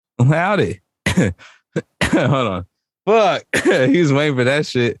Howdy. Hold on. Fuck. He was waiting for that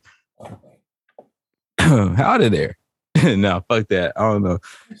shit. Howdy there. No, fuck that. I don't know.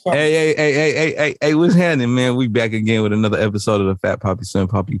 Hey, what's happening, man? We back again with another episode of the Fat Poppy Slim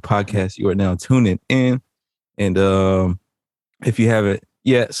Poppy podcast. You are now tuning in. And if you haven't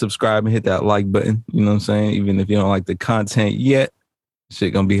yet, subscribe and hit that like button. You know what I'm saying? Even if you don't like the content yet,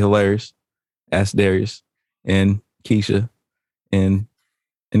 shit gonna be hilarious. Ask Darius and Keisha and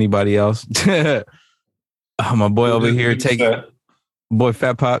anybody else. My boy over here boy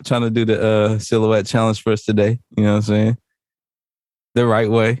Fat Pop trying to do the silhouette challenge for us today. You know what I'm saying? The right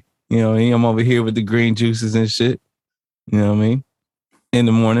way. You know, I'm over here with the green juices and shit. You know what I mean? In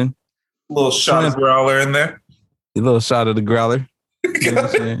the morning. A little shot of growler in there. A little shot of the growler. You know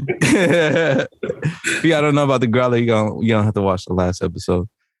what I'm saying? If y'all don't know about the growler, you don't have to watch the last episode.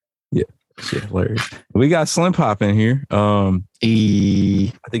 Yeah. Shit, hilarious. We got Slim Pop in here. I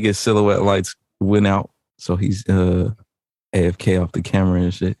think his silhouette lights went out, so he's AFK off the camera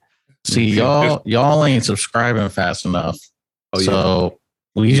and shit. See, y'all ain't subscribing fast enough. So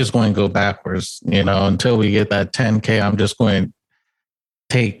we just going to go backwards, until we get that 10K. I'm just going to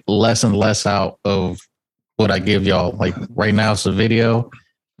take less and less out of what I give y'all. Like right now it's a video.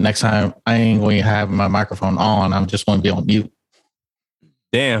 Next time I ain't going to have my microphone on. I'm just going to be on mute.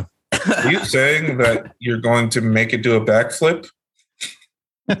 Damn. Are you saying that you're going to make it do a backflip?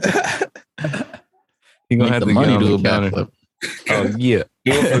 You're going to have to money do a backflip. Oh, yeah.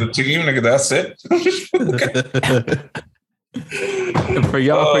 Do it for the team, nigga. That's it. For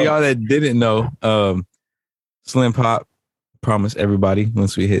y'all that didn't know, Slim Pop promised everybody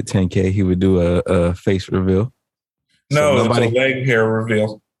once we hit 10K, he would do a face reveal. No, it's a leg hair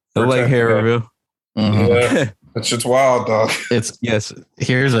reveal. A leg hair reveal. Mm-hmm. Yeah. That shit's wild, dog.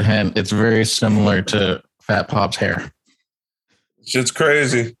 Here's a hint. It's very similar to Fat Pop's hair. Shit's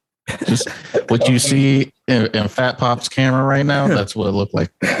crazy. Just what you see in Fat Pop's camera right now, that's what it looked like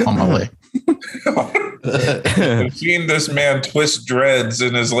on my leg. I've seen this man twist dreads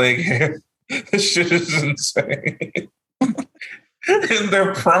in his leg hair. This shit is insane. And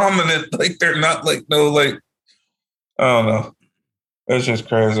they're prominent. Like, they're not like, I don't know. That's just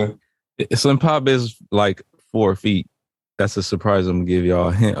crazy. Slim Pop is like 4 feet. That's a surprise. I'm gonna give y'all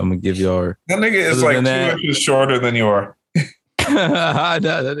a hint. I'm gonna give y'all. That nigga is like 2 inches shorter than you are. That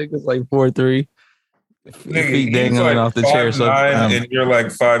nigga's like 4'3". Feet dangling like off the chair. So and you're like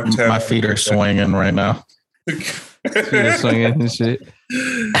 5'10". My feet are swinging right now. Feet are swinging and shit.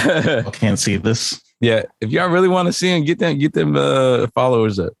 I can't see this. Yeah, if y'all really want to see him, get them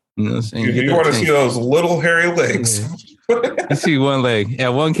followers up. You know what I'm saying? If you want to see those little hairy legs. You see one leg.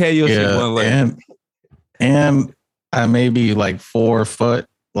 At 1K, you'll see one leg. And I may be like 4 foot,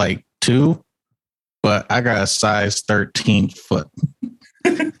 like 2, but I got a size 13 foot.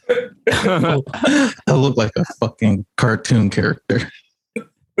 I look like a fucking cartoon character.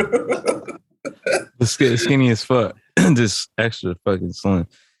 The skinniest foot. Just extra fucking slim.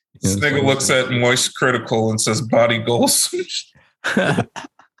 This nigga looks at Moist Critical and says body goals.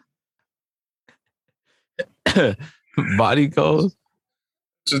 Body goals?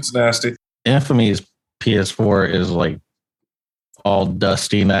 It's nasty. Infamy's PS4 is like all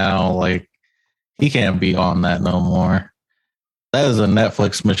dusty now. Like he can't be on that no more. That is a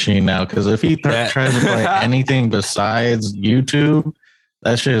Netflix machine now. Because if he tries to play anything besides YouTube,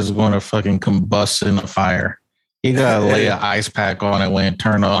 that shit is going to fucking combust in the fire. You gotta lay an ice pack on it when it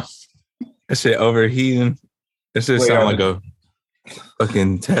turn off. That shit overheating. That shit sound like a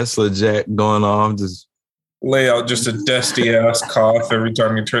fucking Tesla jet going off. Just lay out just a dusty ass cough every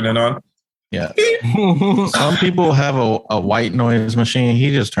time you turn it on. Yeah. Some people have a white noise machine.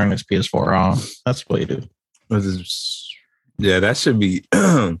 He just turned his PS4 on. That's what he do. Yeah, that should be.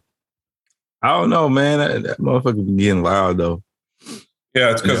 I don't know, man. That motherfucker be getting loud though.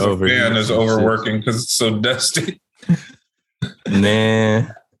 Yeah, it's because the fan is overworking because it's so dusty. Nah,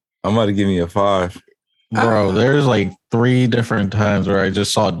 I'm about to give me a 5. Bro, there's like 3 different times where I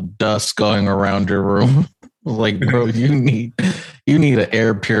just saw dust going around your room. Like, bro, you need an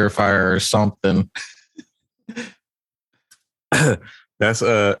air purifier or something. That's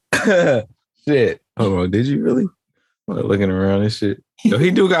shit. Hold on, did you really? I'm looking around this shit. Yo,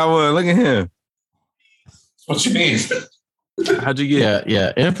 he do got one. Look at him. What you need? How'd you get?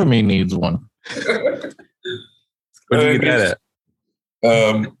 Yeah. Infamy needs one. Where'd you get that at?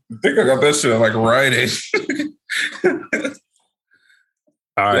 I think I got that shit at like Rite Aid.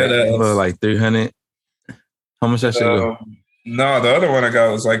 All right, like 300. How much that shit go? No, the other one I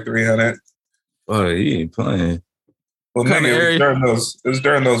got was like 300. Oh, he ain't playing. Well, nigga, it was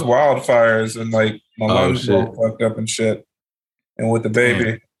during those wildfires and like my lungs were all fucked up and shit. And with the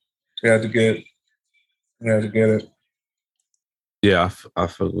baby, You had to get it. Yeah, I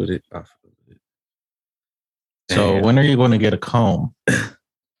fuck with it. So when are you going to get a comb?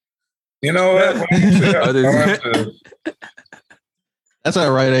 You know what? That's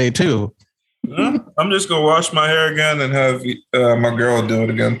all right, A too. I'm just gonna wash my hair again and have my girl do it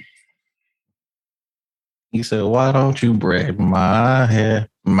again. He said, "Why don't you braid my hair?"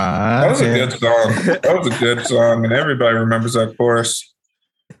 That was a good song. That was a good song, and everybody remembers that chorus.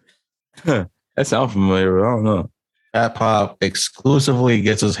 That sounds familiar. I don't know. Fat Pop exclusively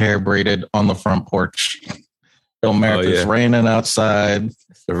gets his hair braided on the front porch. Don't matter if it's raining outside,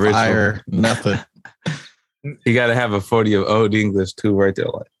 fire, nothing. You got to have a 40 of Old English too, right there,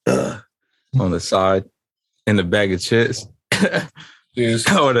 like on the side, in the bag of chips. He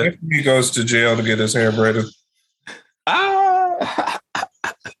goes to jail to get his hair braided.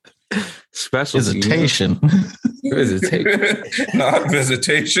 Special visitation. Not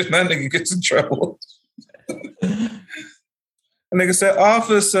visitation. That nigga gets in trouble. That nigga said,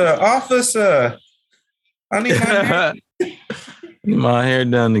 officer, I need my hair. My hair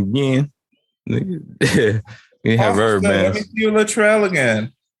done again. You have rubber bands. Let me see your Latrell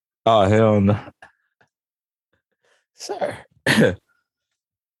again. Oh, hell no. Sir.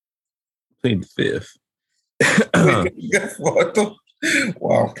 Plead the fifth.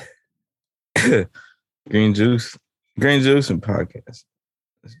 Wow. Green juice and podcast.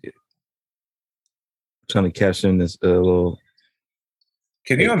 Let's get it. I'm trying to catch in this little.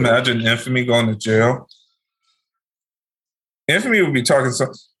 Can you imagine Infamy going to jail? Infamy would be talking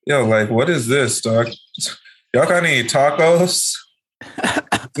so, like, what is this, dog? Y'all got any tacos?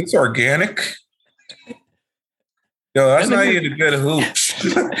 Is this organic? Yo, that's not even a good hooch.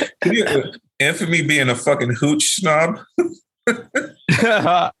 Infamy being a fucking hooch snob.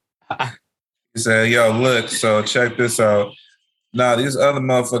 He said, yo, look, so check this out. Nah, these other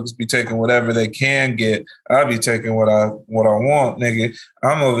motherfuckers be taking whatever they can get. I'll be taking what I want, nigga.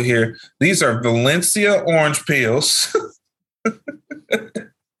 I'm over here. These are Valencia orange peels.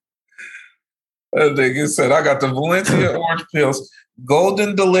 That nigga said, I got the Valencia orange peels.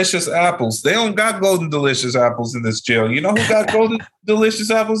 Golden Delicious apples. They don't got Golden Delicious apples in this jail. You know who got Golden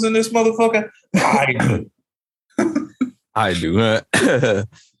Delicious apples in this motherfucker? I do. I do.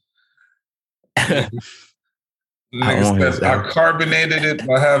 I carbonated it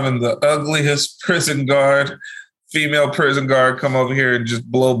by having the ugliest female prison guard come over here and just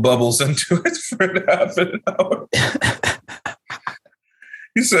blow bubbles into it for half an hour.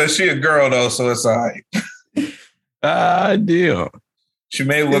 He said she a girl though, so it's all right. Deal. She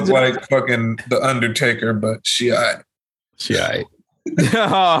may look like fucking the Undertaker, but she all right. She all right.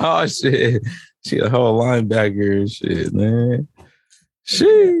 Oh shit. She a whole linebacker and shit, man.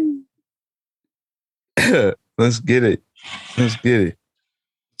 Let's get it.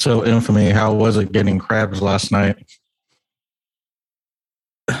 So, Infamy, how was it getting crabs last night?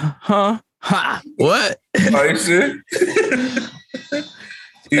 Huh? Ha! What? Spicy?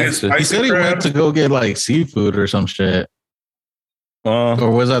 He said he went to go get like seafood or some shit.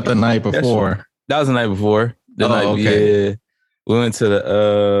 Or was that the night before? That was the night before. Okay. Yeah. We went to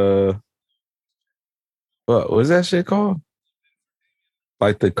the what was that shit called?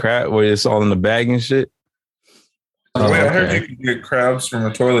 Like the crab where it's all in the bag and shit. I heard you can get crabs from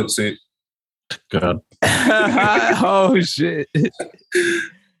a toilet seat. God. Oh shit.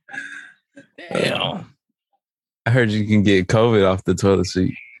 Damn. I heard you can get COVID off the toilet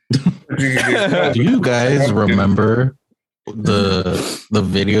seat. Do you guys remember the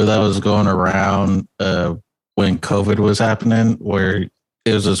video that was going around when COVID was happening, where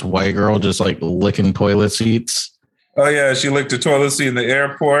it was this white girl just like licking toilet seats? Oh yeah, she licked a toilet seat in the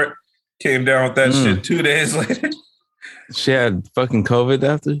airport. Came down with that shit 2 days later. She had fucking COVID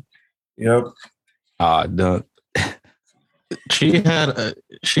after. Yep. Done. She had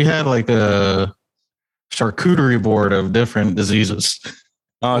like a charcuterie board of different diseases.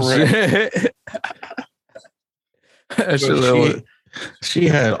 Oh shit. She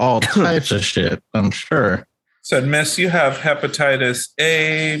had all types of shit, I'm sure. Said, miss, you have hepatitis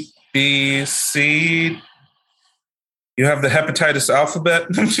A, B, C. You have the hepatitis alphabet.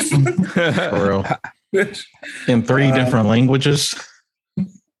 For real. In 3 different languages.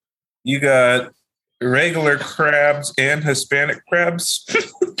 You got regular crabs and Hispanic crabs.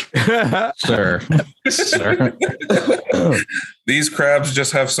 Sir. These crabs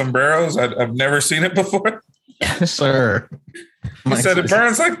just have sombreros. I've never seen it before. Sir. He said it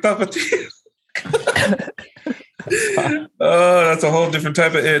burns like tapatio. Oh, that's a whole different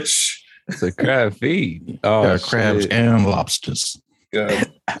type of itch. It's a crab feed. Oh, crabs and lobsters.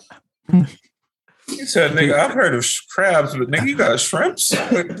 Good. He said, "Nigga, I've heard of crabs, but nigga, you got shrimps."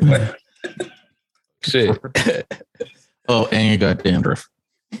 Shit. Oh, and you got dandruff.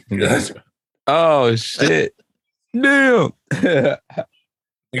 Yes. Oh shit. Damn. Nigga,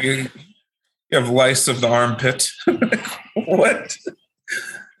 you have lice of the armpit. What?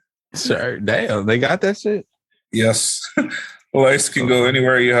 Sir, damn, they got that shit. Yes. Lice can go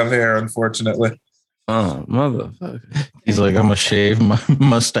anywhere you have hair, unfortunately. Oh, motherfucker. He's like, I'm gonna shave my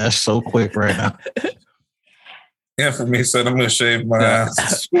mustache so quick right now. Yeah, for me, said I'm gonna shave my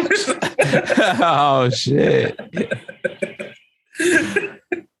ass. Oh shit.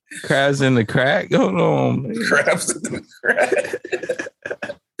 Crabs in the crack? Hold on, man. Crabs in the crack.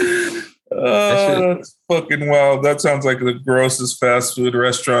 Oh, that's fucking wild. That sounds like the grossest fast food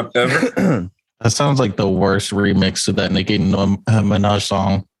restaurant ever. That sounds like the worst remix to that Nicki Minaj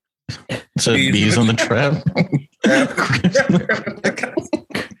song. So bees in the trap.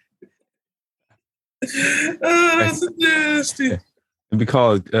 Oh, that's nasty. It'd be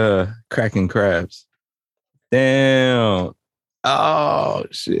called cracking crabs. Damn. Oh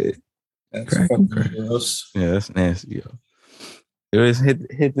shit. That's Cracking fucking crabs. gross. Yeah, that's nasty, yo. You just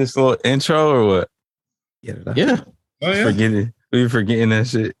hit this little intro or what? Yeah. Oh yeah, Forgetting. We forgetting that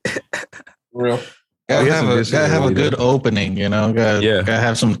shit. real. I guess Gotta have a good opening, you know. Gotta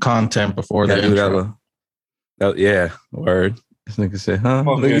have some content before the intro. Yeah, word. This nigga said, huh?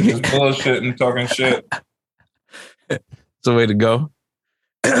 Okay, just bullshitting, talking shit. It's a way to go.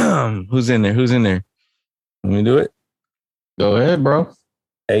 Who's in there? Let me do it. Go ahead, bro.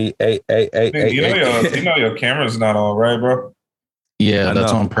 Hey. You know your camera's not all right, bro. Yeah,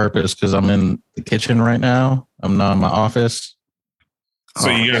 that's on purpose because I'm in the kitchen right now. I'm not in my office. So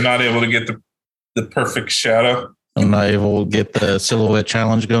you're not able to get the perfect shadow. I'm not able to get the silhouette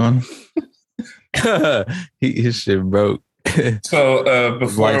challenge going. His shit broke. So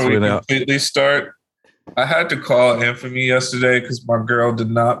before we completely start, I had to call Infamy yesterday because my girl did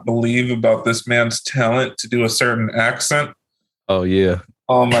not believe about this man's talent to do a certain accent. Oh yeah.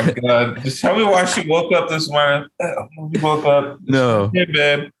 Oh my God. Just tell me why she woke up this morning. She woke up. No. Hey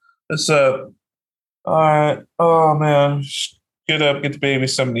babe, what's up? All right. Oh man. Get up, get the baby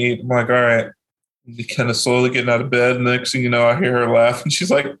something to eat. I'm like, all right. And kind of slowly getting out of bed. Next thing you know, I hear her laugh and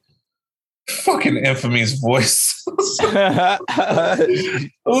she's like, fucking Infamy's voice. I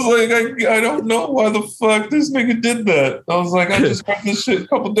was like, I don't know why the fuck this nigga did that. I was like, I just heard this shit a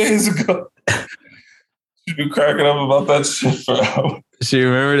couple days ago. She's been cracking up about that shit for hours. She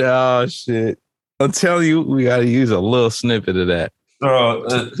remembered. Oh shit! I'm telling you, we got to use a little snippet of that. Bro,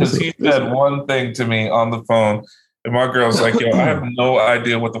 because he said one thing to me on the phone, and my girl's like, "Yo, I have no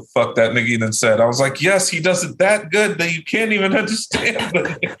idea what the fuck that nigga even said." I was like, "Yes, he does it that good that you can't even understand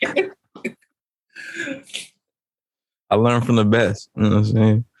it." I learned from the best. You know what I'm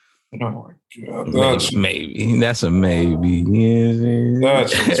saying? Oh my God, maybe that's a maybe. Yeah,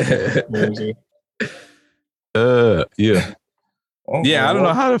 that's crazy. Yeah. Yeah, I don't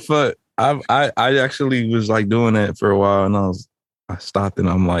know how the fuck. I actually was like doing that for a while, and I stopped, and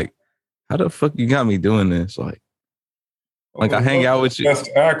I'm like, how the fuck you got me doing this? Like I hang out with you. Best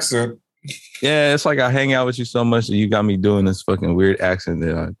accent. Yeah, it's like I hang out with you so much that you got me doing this fucking weird accent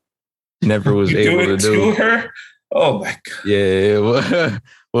that I never was able to do. To her? Oh my God. Yeah.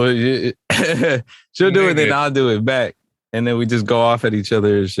 Well, she'll do it, then I'll do it back, and then we just go off at each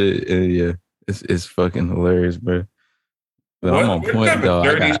other and shit. And yeah, it's fucking hilarious, bro. But I'm on point, kind of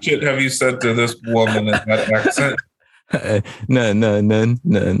dirty shit have you said to this woman in that accent? None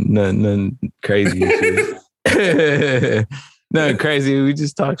crazy shit. Nothing crazy. We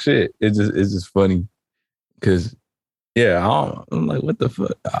just talk shit. It's just funny. Cause yeah, I'm like, what the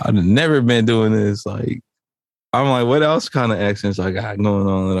fuck? I've never been doing this. Like, I'm like, what else kind of accents I got going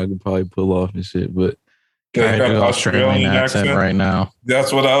on that I could probably pull off and shit? But I do Australian accent right now.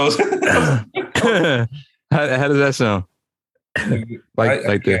 That's what I was. How does that sound? I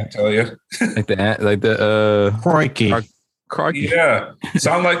can't tell you. like the crikey. Yeah,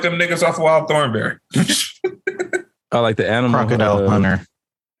 sound like them niggas off Wild Thornberry. I like the animal crocodile hunter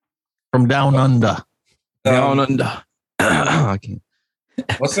from down under. Down under. I can't.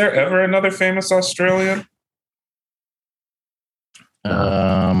 Was there ever another famous Australian?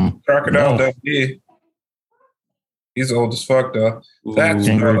 Crocodile Dundee. He's old as fuck though. That's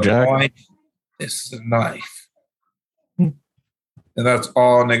a knife. This is a knife. And that's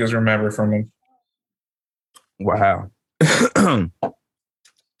all niggas remember from him. Wow.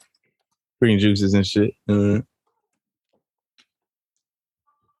 Green juices and shit. Good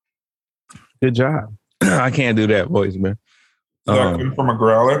job. I can't do that voice, man. Come from a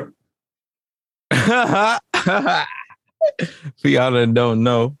growler. For y'all that don't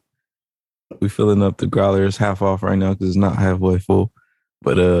know, We filling up the growlers half off right now because it's not halfway full.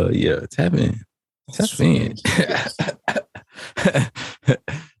 But yeah, tap in. Tap in.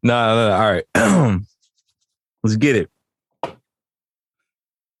 No. All right. Let's get it.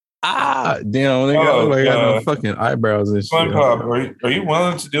 Damn, nigga, I got no fucking eyebrows and Slim shit. Pop, are you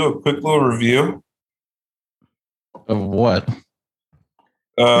willing to do a quick little review? Of what?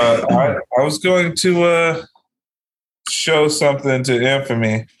 I was going to show something to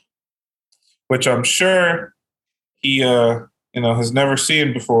Infamy, which I'm sure he has never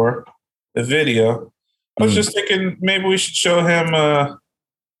seen before, a video. I was just thinking maybe we should show him a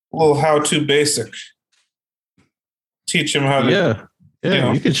little how-to basic. Teach him how to.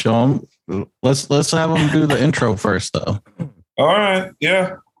 Yeah, you could show him. Let's have him do the intro first, though. All right.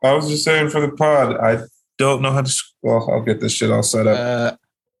 Yeah, I was just saying for the pod. I don't know how to. Well, I'll get this shit all set up.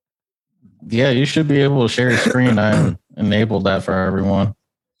 Yeah, you should be able to share your screen. I enabled that for everyone.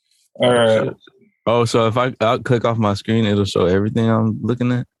 All right. Oh, so if I'll click off my screen, it'll show everything I'm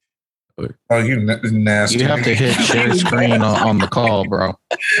looking at. Oh, you nasty! You have to hit share screen on the call, bro.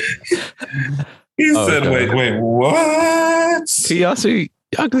 He said, okay. "Wait, what?" See, y'all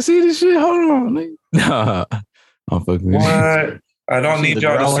can see this shit. Hold on, nigga. Nah, I'm fucking with you. What? I don't need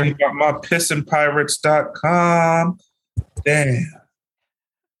y'all to see about my pissinpirates.com. Damn.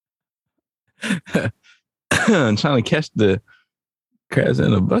 I'm trying to catch the crabs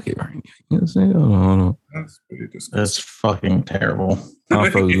in a bucket right now. You know what I'm saying? Hold on. That's pretty disgusting. That's fucking terrible.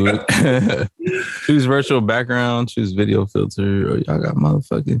 I'm fucking with it. Choose virtual background, choose video filter. Oh, y'all got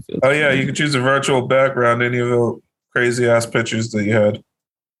motherfucking filter. Oh, yeah, you can choose a virtual background, any of the crazy ass pictures that you had.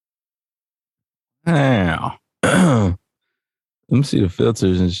 Wow. Let me see the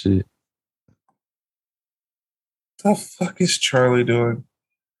filters and shit. What the fuck is Charlie doing?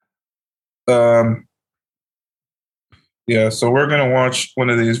 Yeah, so we're going to watch one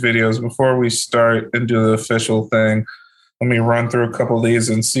of these videos before we start and do the official thing. Let me run through a couple of these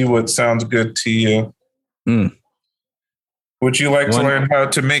and see what sounds good to you. Would you like to learn how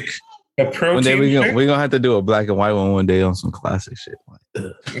to make a protein one day shake? we're going to have to do a black and white one day on some classic shit.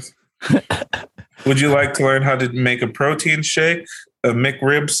 Would you like to learn how to make a protein shake, a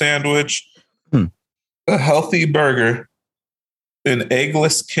McRib sandwich, a healthy burger, an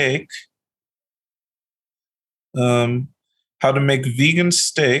eggless cake, how to make vegan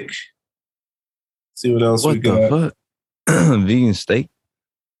steak? Let's see what else we got. Fuck? Vegan steak?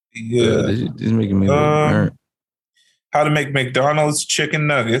 Yeah. This is making me burn. How to make McDonald's chicken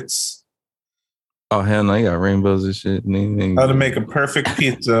nuggets. Oh, hell no, you got rainbows and shit. How to make a perfect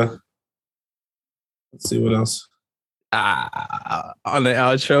pizza. Let's see what else. On the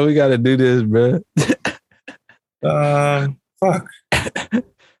outro, we got to do this, bro. Fuck.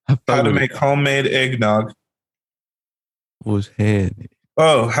 How to make homemade eggnog. What's happening?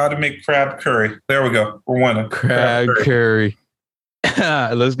 Oh, how to make crab curry. There we go. We're winning. Crab curry.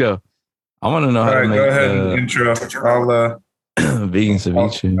 Let's go. I want to know how to make. Go ahead and intro. I'll vegan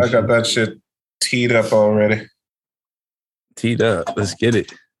ceviche. I got that shit teed up already. Teed up. Let's get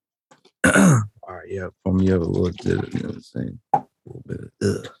it. All right, yeah. Pour me up a little bit. You know what I'm saying? A little bit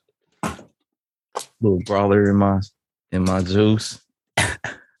of little brawler in my juice.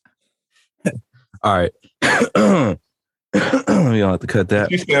 All right. We don't have to cut that.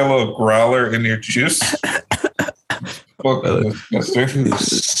 You say a little growler in your juice?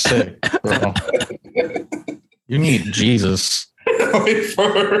 Sick, bro. You need Jesus. Wait, for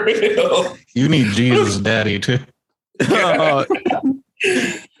real. You need Jesus, Daddy, too.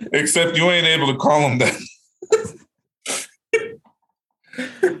 Except you ain't able to call him that.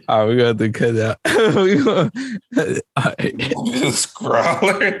 All right, we got to cut that. This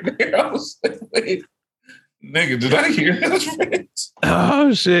growler in there. I was like, wait. Nigga, did I hear that right?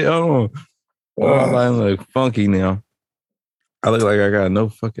 Oh shit! Hold on. I look funky now. I look like I got no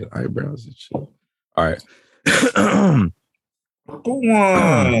fucking eyebrows and shit. All right. The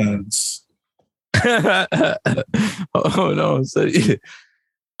ones. Hold on. So, yeah.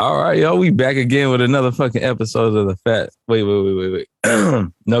 All right, yo, we back again with another fucking episode of the Fat. Wait.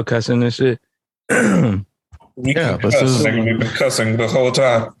 No cussing and shit. We've been cussing the whole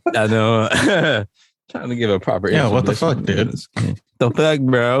time. I know. Trying to give a proper answer. Yeah, what the fuck, dude? The fuck,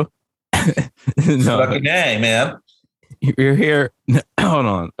 bro? No. Fucking A, man. You're here. Hold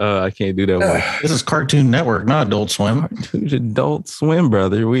on. I can't do that one. This is Cartoon Network, not Adult Swim. Adult Swim,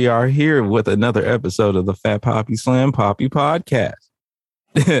 brother. We are here with another episode of the Fat Poppy Slam Poppy podcast.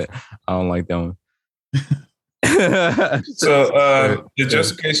 I don't like that one. So,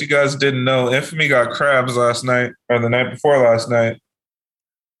 just in case you guys didn't know, Infamy got crabs last night or the night before last night.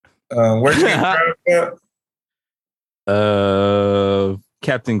 Where'd you get crabs at?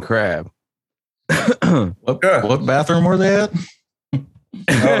 Captain Crab. What bathroom were they at? Oh,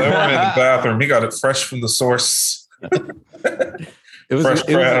 they weren't in the bathroom. He got it fresh from the source. It was Fresh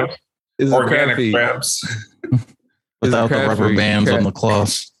crabs. It was Organic crabs. Without the rubber bands on the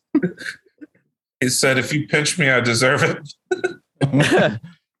cloths. He said, if you pinch me, I deserve it.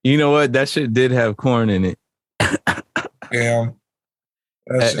 You know what? That shit did have corn in it. Yeah.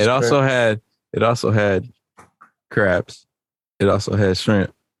 It also had crabs. It also had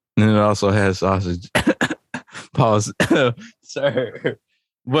shrimp. And it also had sausage. Pause. Sir.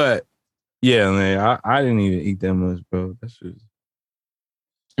 But yeah, man, I didn't even eat that much, bro. That's just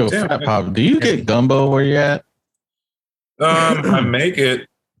Fat Pop, do you get gumbo where you at? I make it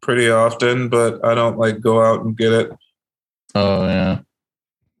pretty often, but I don't like go out and get it. Oh yeah.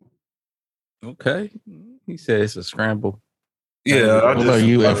 Okay. He said it's a scramble. Yeah. What about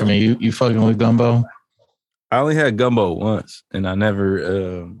you, Anthony? You fucking with gumbo? I only had gumbo once, and I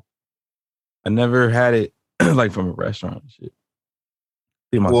never had it like from a restaurant and shit.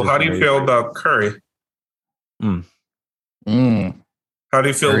 Well, how do you feel about curry? How do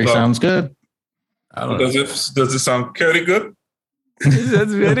you feel curry about? Sounds good. I don't know. Does it sound very good?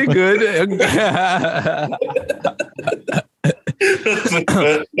 That's very good.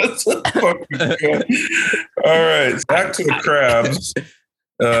 That's fucking good. All right, back to the crabs.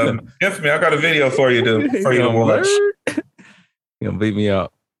 Anthony, I got a video for you to watch. You gonna beat me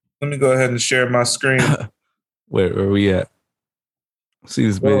up? Let me go ahead and share my screen. Where we at? See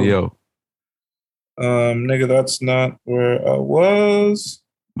this video. Nigga, that's not where I was.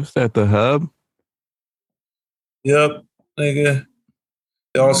 What's that? The hub? Yep, nigga.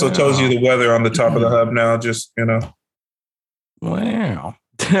 It also tells you the weather on the top of the hub now. Just Wow.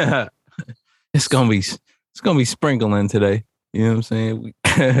 It's gonna be sprinkling today. You know what I'm saying?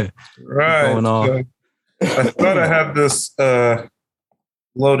 Right. Going on. I thought I had this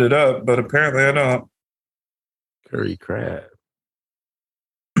loaded up, but apparently I don't. Curry crab.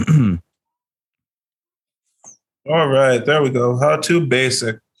 All right, there we go. How to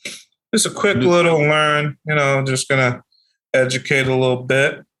basic. Just a quick little learn. Just gonna educate a little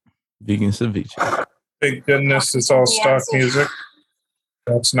bit. Vegan ceviche. Thank goodness it's all stock music.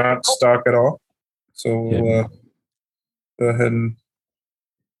 That's not stock at all. So we'll go ahead and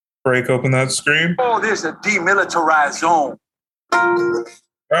break open that screen. Oh, there's a demilitarized zone. All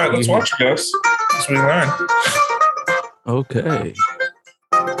right, let's watch it, guys. As we learn. Okay.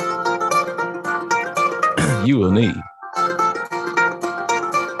 You will need.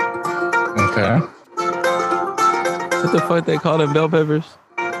 Okay. What the fuck they call them, bell peppers?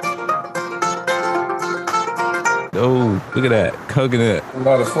 Oh, look at that. Coconut. A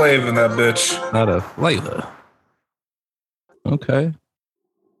lot of flavor in that bitch. A lot of flavor. Okay.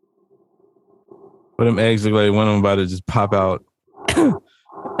 But them eggs look like one of them about to just pop out.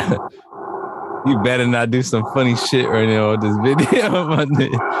 You better not do some funny shit right now on this video.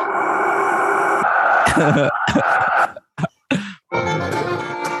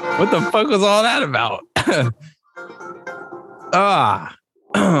 What the fuck was all that about?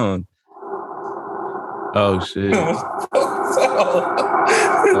 Oh shit.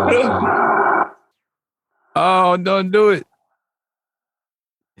 Oh, don't do it.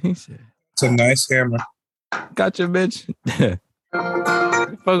 He said, it's a nice hammer. Gotcha, bitch. What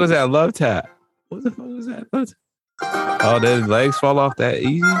the fuck was that love tap? What the fuck was that? Oh, did his legs fall off that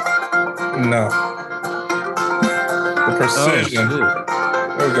easy? No. The precision. Oh,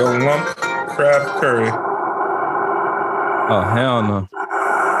 there we go. Lump crab curry. Oh, hell no.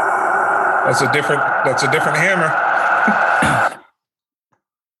 That's a different hammer.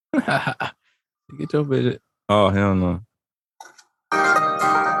 Get your bitch. Oh, hell no.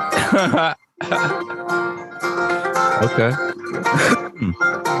 Okay.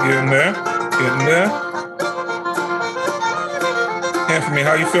 Get in there. Anthony,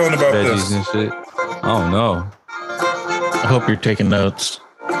 how you feeling about Veggies this? And shit. I don't know. I hope you're taking notes.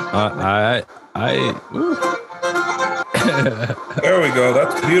 There we go.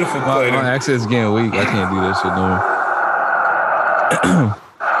 That's beautiful plating. My accent's getting weak. I can't do that shit no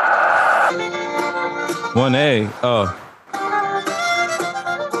more. One egg. Oh.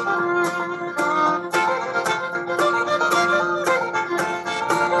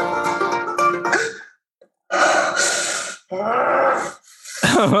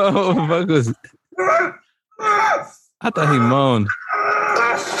 What the fuck was it? I thought he moaned.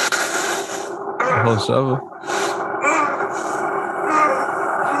 The whole shovel.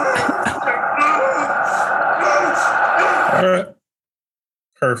 All right.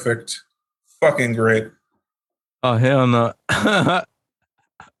 Perfect. Fucking great. Oh, hell no. I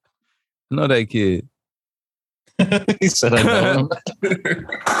know that kid. He said I know him.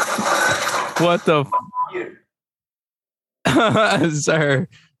 What the sir?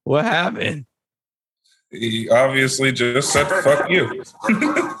 What happened? He obviously just said "fuck you."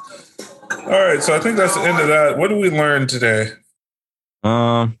 All right, so I think that's the end of that. What did we learn today?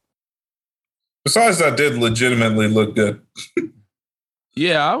 Besides, that did legitimately look good.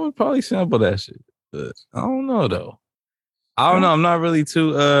 Yeah, I would probably sample that shit, but I don't know though. I don't know. I'm not really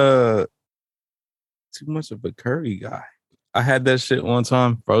too much of a curry guy. I had that shit one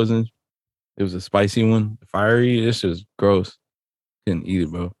time, frozen. It was a spicy one, fiery. This shit was gross. Couldn't eat it,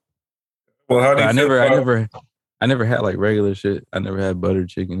 bro. Well, how do you I never had like regular shit. I never had butter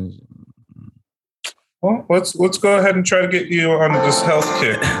chicken. Well, let's go ahead and try to get you on this health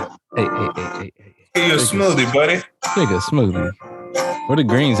kick. Hey. Get you a smoothie, buddy. Take a smoothie. Where the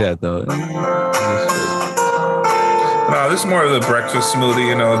greens at though? No, this is more of the breakfast smoothie.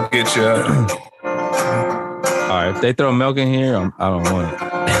 You know, get you. All right, if they throw milk in here, I don't want it.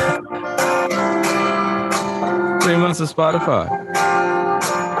 3 months of Spotify.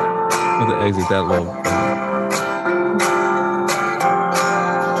 I'm gonna exit that low.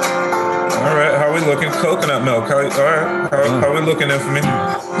 All right, how we looking? Coconut milk. How we looking, Infamy?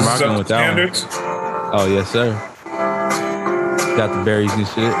 Rocking with that standards. Oh yes, sir. Got the berries and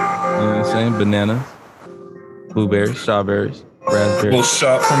shit. You know what I'm saying? Bananas, blueberries, strawberries, raspberries. Little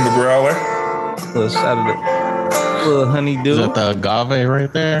shot from the growler. Little shot of the little honeydew. Is that the agave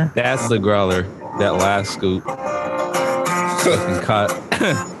right there? That's the growler. That last scoop. And caught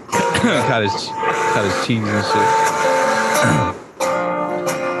his cheese and shit.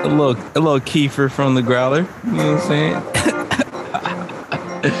 A little kefir from the growler. You know what I'm saying?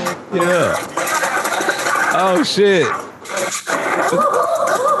 Yeah. Oh shit.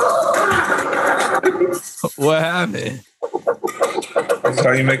 What happened? That's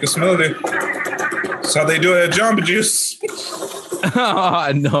how you make a smoothie. That's how they do it at Jamba Juice. Oh,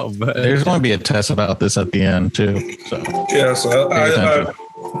 I know, but there's going to be a test about this at the end too. So yeah, so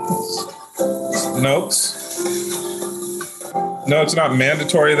notes. No, it's not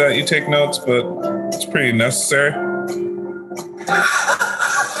mandatory that you take notes, but it's pretty necessary.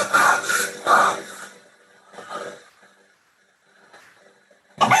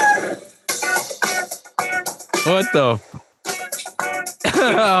 What the?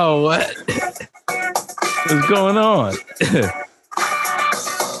 Oh, what? What's going on?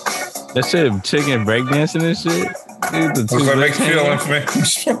 That shit, chicken breakdancing and shit. Dude, What's that make you feel, Infamy?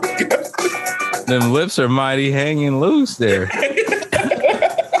 Them lips are mighty hanging loose there. That's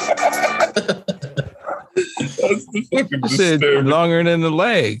the fucking shit longer than the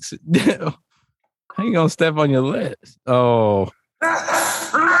legs. How you gonna step on your lips? Oh.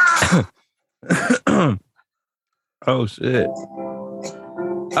 Oh shit.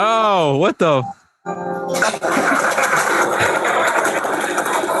 Oh, what the?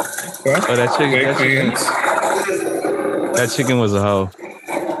 Oh, that chicken was a hoe.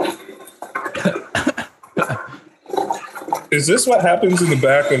 Is this what happens in the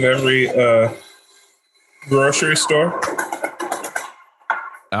back of every grocery store?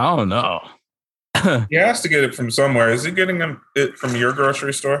 I don't know. He has to get it from somewhere. Is he getting it from your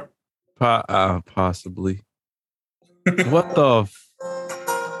grocery store? Possibly. What the?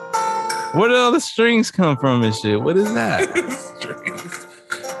 Where did all the strings come from and shit? What is that? Strings.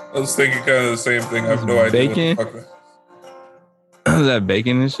 I was thinking kind of the same thing. I have no idea. Bacon? Is that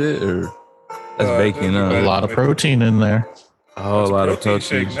bacon and shit, or that's bacon? A lot of protein in there. Oh, that's a lot of protein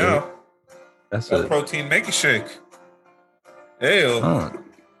shake now. That's a protein make a shake. Ew. Huh.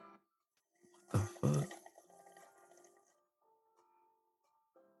 The fuck?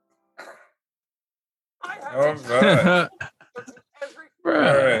 All right. All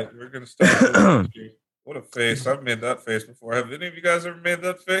right, we're gonna start. What a face! I've made that face before. Have any of you guys ever made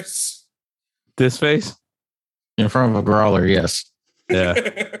that face? This face? In front of a growler, yes. Yeah.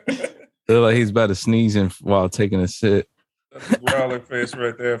 Look like he's about to sneeze in while taking a sip. That's a growler face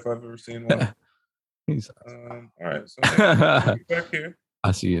right there, if I've ever seen one. All right, so back here.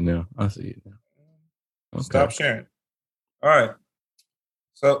 I see it now. Okay. Stop sharing. All right.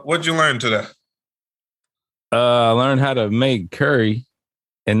 So, what'd you learn today? I learned how to make curry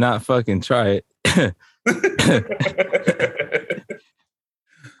and not fucking try it.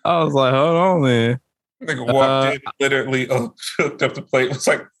 I was like, hold on, man. Nigga walked in, literally hooked up the plate. It's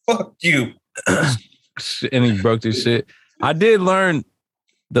like, fuck you. And he broke this shit. I did learn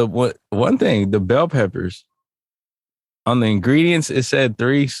one thing, the bell peppers. On the ingredients, it said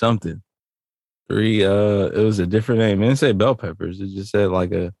 3 something. 3, it was a different name. It didn't say bell peppers. It just said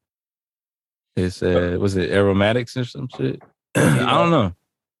it said, was it aromatics or some shit? I don't know.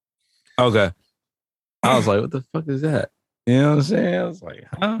 Okay. I was like, what the fuck is that? You know what I'm saying? I was like,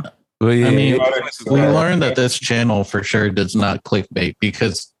 huh? Well, yeah, I mean, it's- we learned that this channel for sure does not clickbait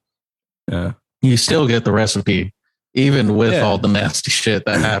because yeah. you still get the recipe, even with Yeah. all the nasty shit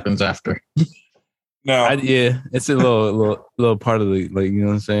that happens after. No, Yeah, it's a little part of the, like, you know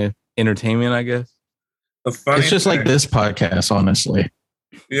what I'm saying, entertainment, I guess. the funny It's just like thing- this podcast, honestly.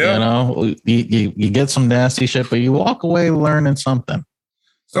 Yeah, You know, you get some nasty shit, but you walk away learning something.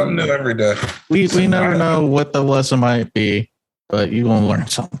 something new every day. We never know what the lesson might be, but you're gonna learn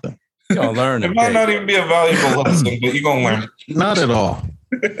something. You gonna learn It might not even be a valuable lesson, but you're gonna learn Not at all.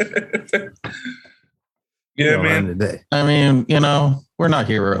 it. Yeah, man. today. I mean, you know, we're not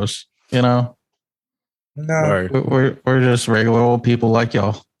heroes. You know, No, we're just regular old people like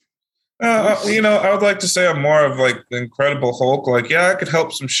y'all. you know, I would like to say I'm more of like the Incredible Hulk. Like, yeah, I could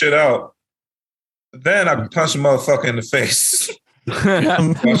help some shit out. But then I could punch a motherfucker in the face.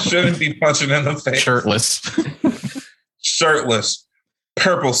 I shouldn't be punching in the face. Shirtless. Shirtless,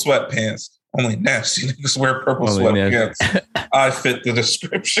 purple sweatpants. Only nasty niggas wear purple Only sweatpants. I fit the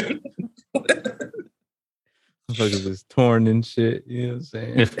description. Motherfucker was torn and shit. You know what I'm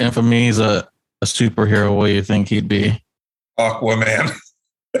saying? If Infamy's a superhero, what do you think he'd be? Aquaman.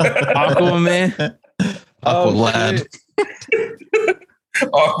 Aquaman. Aqualad.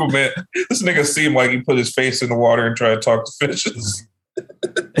 Aquaman. This nigga seemed like he put his face in the water and tried to talk to fishes.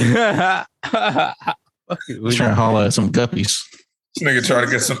 He's trying to holler at some guppies. This nigga trying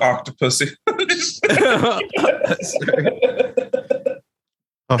to get some octopusy.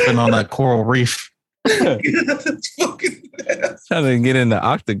 Puffing on that coral reef. That's fucking nasty. Trying to get in the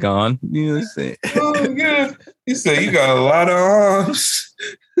octagon. You know what I'm saying? Oh, yeah. He said, you got a lot of arms.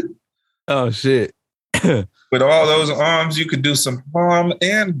 Oh shit. With all those arms, you could do some harm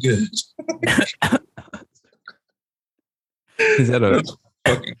and good. Is that That's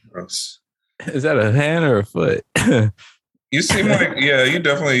fucking gross. a hand or a foot? You seem like, yeah, you'd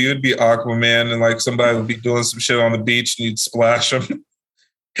be Aquaman and like somebody would be doing some shit on the beach and you'd splash them.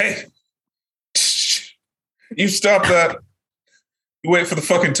 Hey, you stop that. You wait for the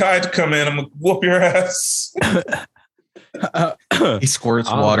fucking tide to come in. I'm going to whoop your ass. He squirts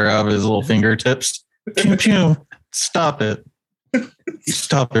water out of his little fingertips. Pew, pew. Stop it.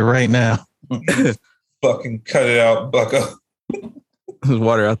 Stop it right now. Fucking cut it out, bucko. There's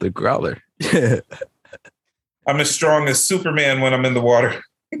water out the growler. I'm as strong as Superman when I'm in the water.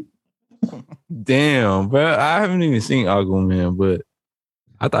 Damn, bro. I haven't even seen Aquaman, but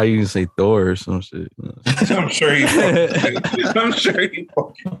I thought you were gonna say Thor or some shit. I'm sure he fucking did. I'm sure he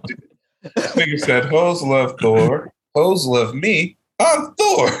fucking did. Nigga said, hoes love Thor. Hoes love me. I'm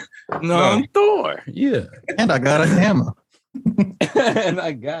Thor. No, I'm Thor. Yeah. And I got a hammer. And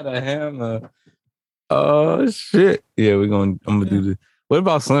I got a hammer. Oh shit. Yeah, I'm gonna do this. What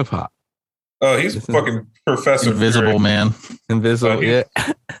about Slim Pop? Oh, he's fucking Professor Invisible Fury. Man. Invisible, Oh, yeah.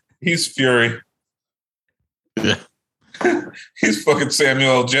 He's Fury. Yeah. He's fucking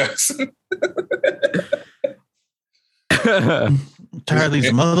Samuel L. Jackson. I'm tired of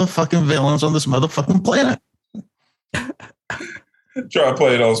these motherfucking villains on this motherfucking planet. Try to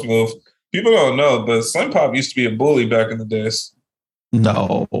play those moves. People don't know, but Slim Pop used to be a bully back in the days.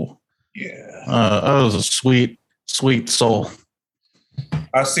 No. Yeah. I was a sweet, sweet soul.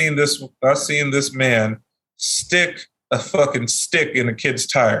 I seen this man stick a fucking stick in a kid's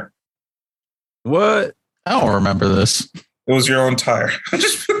tire. What? I don't remember this. It was your own tire.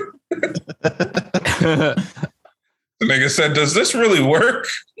 The nigga said, does this really work?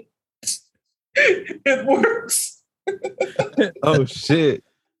 It works. Oh shit.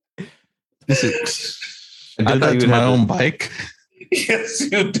 This is I did that to my own bike. Yes,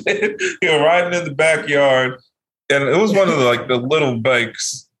 you did. You were riding in the backyard. And it was one of the little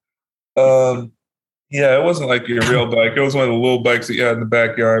bikes. Yeah, it wasn't like your real bike. It was one of the little bikes that you had in the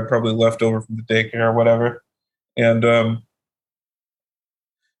backyard, probably left over from the daycare or whatever. And you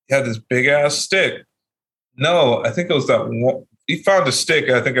had this big ass stick. No, I think it was that one. He found a stick,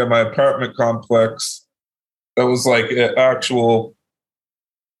 I think, at my apartment complex that was like an actual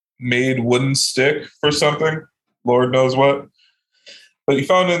made wooden stick for something. Lord knows what. But you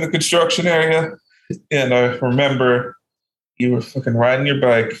found it in the construction area. And I remember you were fucking riding your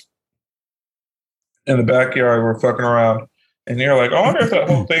bike in the backyard. We're fucking around. And you're like, I wonder if that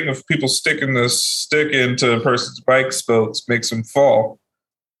whole thing of people sticking this stick into a person's bike spokes makes them fall.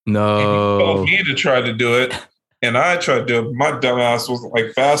 No. And you told me to try to do it. And I tried to do it. My dumbass wasn't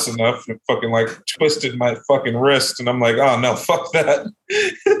like fast enough and fucking like twisted my fucking wrist. And I'm like, oh no, fuck that.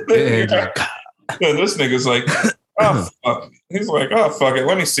 And this nigga's like, oh fuck. He's like, oh fuck it.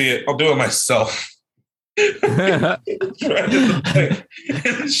 Let me see it. I'll do it myself. If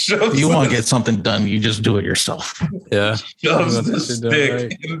you want to get something done, you just do it yourself. Yeah. Shoves the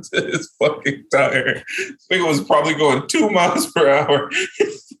stick into his fucking tire. This thing was probably going 2 miles per hour.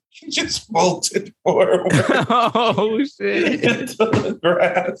 He just bolted forward. Oh shit! Into the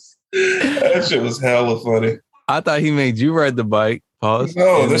grass. That shit was hella funny. I thought he made you ride the bike. Pause.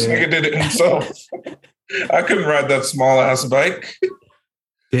 No, this nigga did it himself. I couldn't ride that small ass bike.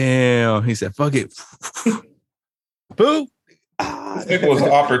 Damn. He said, "Fuck it." Boop. This nigga was an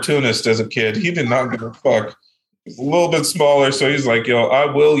opportunist as a kid. He did not give a fuck. He's a little bit smaller, so he's like, "Yo,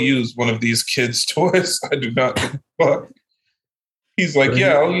 I will use one of these kids' toys. I do not give a fuck." He's like,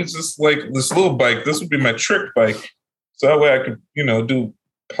 "Yeah, I'll use this little bike. This would be my trick bike, so that way I could, do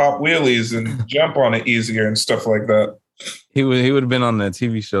pop wheelies and jump on it easier and stuff like that." He would have been on that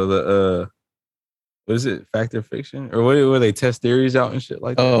TV show. The what is it? Fact or Fiction, or where they test theories out and shit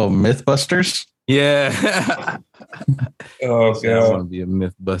like that. Oh, Mythbusters. Yeah. Oh I god, want to be a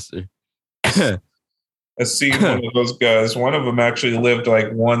myth buster. I seen one of those guys. One of them actually lived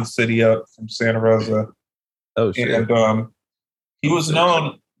like one city up from Santa Rosa, Oh shit. and he was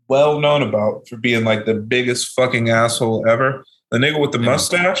well known about for being like the biggest fucking asshole ever. The nigga with the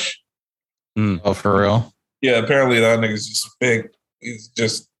mustache. Oh, for real? Yeah, apparently that nigga's just big. He's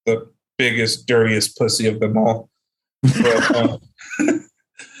just the biggest, dirtiest pussy of them all. But,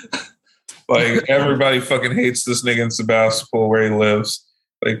 like everybody fucking hates this nigga in Sebastopol where he lives.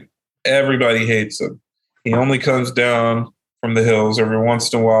 Like everybody hates him. He only comes down from the hills every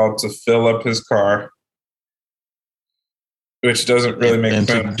once in a while to fill up his car, which doesn't really make and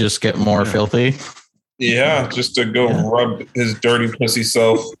sense. to just get more filthy. Yeah, just to go rub his dirty pussy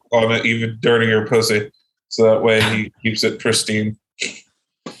self on an even dirtier pussy, so that way he keeps it pristine.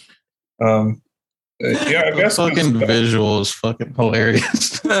 Yeah, I guess Fucking visual is fucking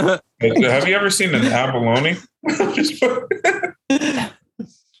hilarious. Have you ever seen an abalone?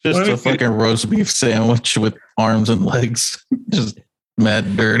 Just a fucking roast beef sandwich with arms and legs, just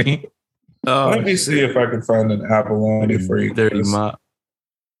mad dirty. Let me see if I can find an abalone for you. Dirty mop.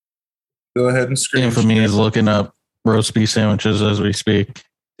 Go ahead and screen. Infamy is looking up roast beef sandwiches as we speak.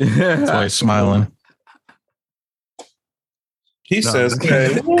 That's why he's smiling. He says,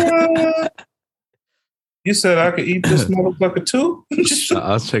 "Hey, what? You said I could eat this motherfucker too?"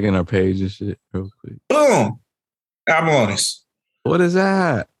 I was checking our page and shit real quick. Boom, abalones. What is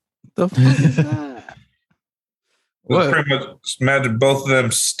that? The fuck is that? What? Pretty much imagine both of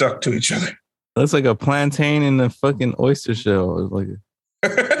them stuck to each other. Looks like a plantain in a fucking oyster shell. It's like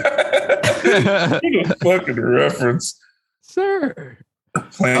a fucking reference, sir.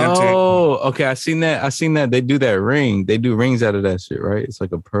 Plantain. Oh, okay. I seen that. They do that ring. They do rings out of that shit, right? It's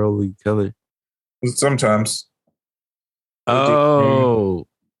like a pearly color. Sometimes. Oh,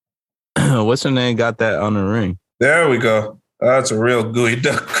 what's her name? Got that on the ring. There we go. That's a real gooey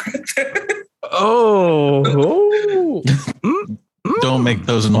duck right there. Oh. Don't make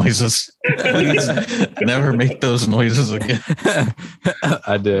those noises. Please never make those noises again.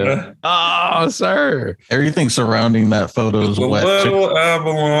 I did. Oh, sir. Everything surrounding that photo is wet. Little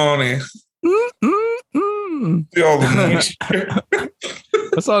abalone. See all the moisture.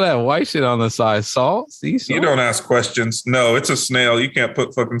 What's all that white shit on the side? Salt? Sea salt? You don't ask questions. No, it's a snail. You can't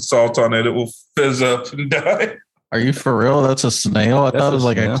put fucking salt on it. It will fizz up and die. Are you for real? That's a snail? I thought it was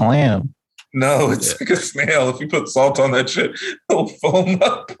like a clam. No, it's like a snail. If you put salt on that shit, it'll foam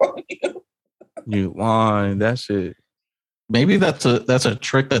up on you. You lying. That shit. Maybe that's a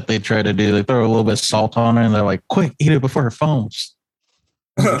trick that they try to do. They throw a little bit of salt on it and they're like, quick, eat it before it foams.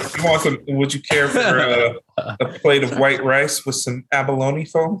 Would you care for a plate of white rice with some abalone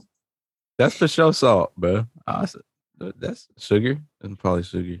foam? That's for sure salt, bro. That's sugar. That's probably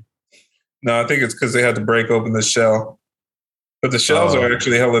sugar. No, I think it's because they had to break open the shell. But the shells are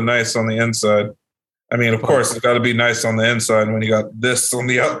actually hella nice on the inside. I mean, of course, it's got to be nice on the inside when you got this on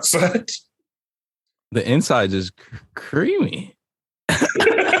the outside. The inside is creamy.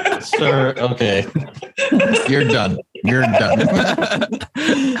 Sir, okay. You're done. You're done.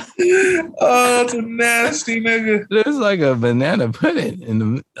 Oh, that's a nasty nigga. There's like a banana pudding in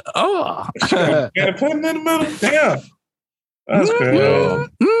the Banana pudding in the middle? Damn. That's good.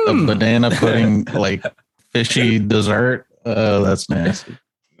 A banana pudding, like fishy dessert. That's nasty.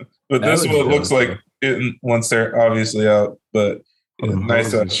 But this is what it looks like once they're obviously out, but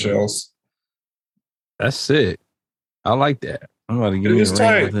nice out shells. That's sick. I like that. I'm about to give you a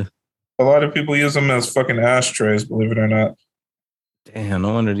tight. A lot of people use them as fucking ashtrays, believe it or not. Damn,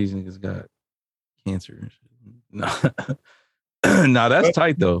 no wonder these niggas got cancer and shit. No. Nah, that's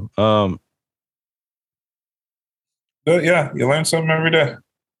tight though. But yeah, you learn something every day.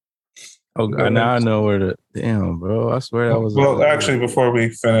 Oh, now I know where to. Damn, bro. I swear that was. Well, actually, before we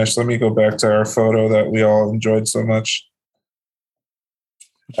finish, let me go back to our photo that we all enjoyed so much.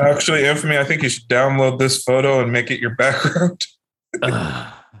 Actually, Infamy, I think you should download this photo and make it your background.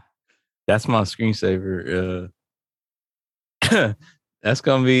 That's my screensaver. That's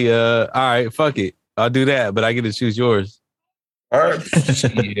gonna be all right. Fuck it, I'll do that, but I get to choose yours. All right.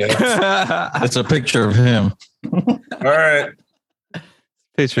 It's a picture of him. All right.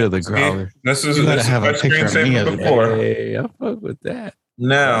 Picture of the growler. This is You gotta have a picture of me as a before. Hey, I fuck with that.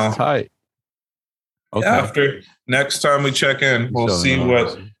 Now, That's tight. Okay. after next time we check in, we'll see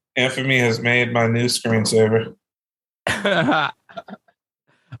what Infamy has made my new screensaver.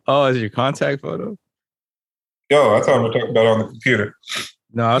 Oh, is your contact photo? Yo, I thought we were talking about it on the computer.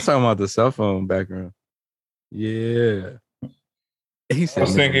 No, I was talking about the cell phone background. Yeah. He I said,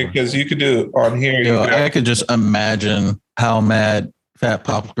 was thinking because you could do on here. Yo, I could just imagine how mad Fat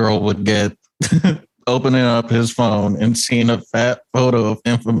Pop Girl would get opening up his phone and seeing a fat photo of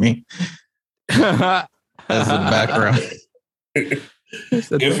Infamy as the background.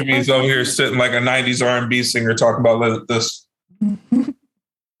 Infamy's over here sitting like a 90s R&B singer talking about this.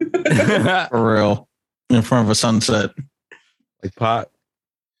 For real. In front of a sunset. Like pot.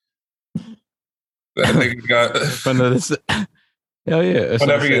 That nigga got. In front of this. Hell yeah.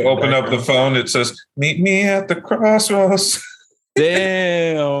 Whenever you open up the phone, it says, "Meet me at the crossroads."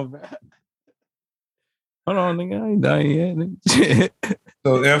 Damn. Hold on, nigga. I ain't done yet.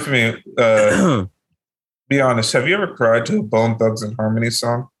 So, Infamy, be honest, have you ever cried to a Bone Thugs and Harmony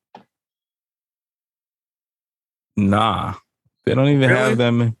song? Nah. They don't even have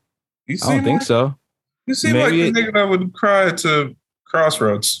them. You I don't think so. You seem Maybe like the nigga that would cry to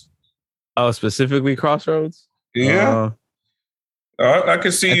Crossroads. Oh, specifically Crossroads? Yeah. I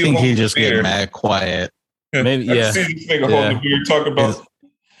can see I you. think he just beard. get mad quiet. Maybe, I yeah. can see this nigga holding the beard, talk about.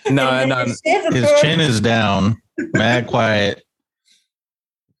 No. His chin is down, mad quiet.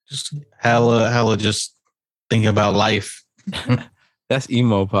 Just hella just thinking about life. That's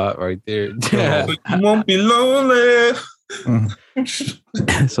emo pop right there. You won't be lonely.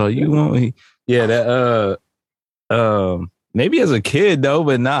 So you want me? Yeah, that maybe as a kid though,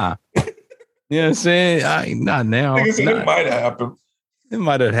 but nah. You know what I'm saying? Not now. It might happen. It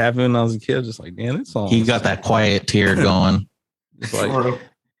might have happened when I was a kid. Just like, damn, this song. He got that quiet tear going. It's like,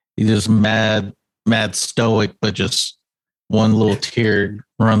 He's just mad stoic, but just one little tear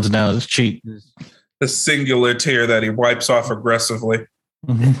runs down his cheek. A singular tear that he wipes off aggressively.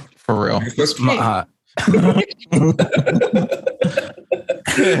 For real.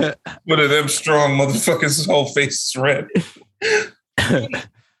 One of them strong motherfuckers, his whole face is red.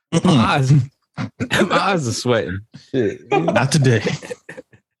 my eyes are sweating. Shit. Not today.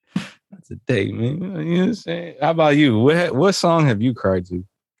 Not today, man. You know what I'm saying? How about you? What song have you cried to?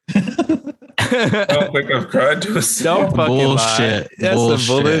 I don't think I've cried to a song. Don't fucking Bullshit. lie. That's the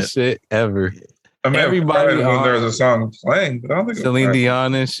bullshit ever. I mean, Everybody everybody when there's a song playing, but I don't think Celine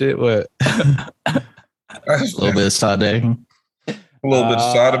Dion and shit. What? A little bit of Sade. A little bit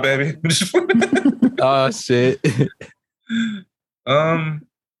of soda, baby. Oh shit.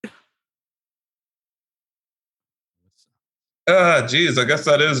 Geez, I guess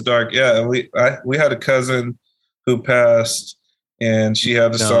that is dark. Yeah, we had a cousin who passed, and she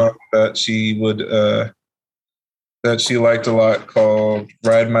had a song that she would that she liked a lot called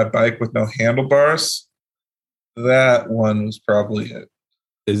 "Ride My Bike with No Handlebars." That one was probably it.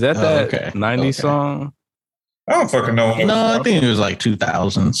 Is that 90s song? I don't fucking know. No, I think it was like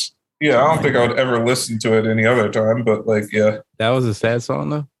 2000s. Yeah, I don't think I would ever listen to it any other time, but like, yeah. That was a sad song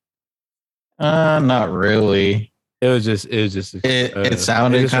though? Not really. It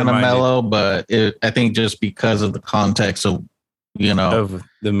sounded kind of mellow, but I think just because of the context of, of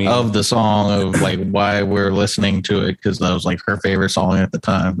the song, of like why we're listening to it, because that was like her favorite song at the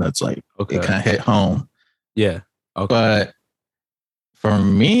time. That's like, it kind of hit home. Yeah. Okay. But for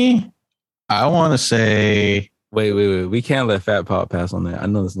me, I want to say, Wait. We can't let Fat Pop pass on that. I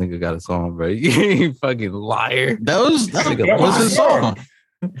know this nigga got a song, bro. You fucking liar. That was his song.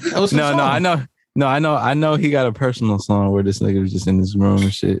 That was his song. I know he got a personal song where this nigga was just in his room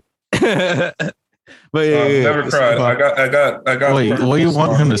and shit. But never cried. I got. Wait, what do you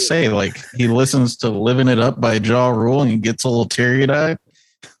want him to say? Like he listens to "Living It Up" by Ja Rule and he gets a little teary-eyed.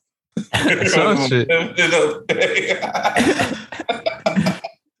 Some shit. Oh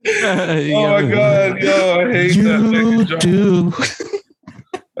my god, yo, I hate that nigga.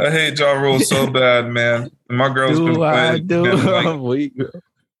 I hate Ja Rule so bad, man. My girl's been playing.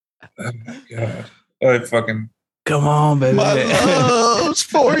 Oh my god, I fucking come on, baby. My love's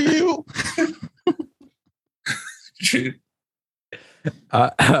for you.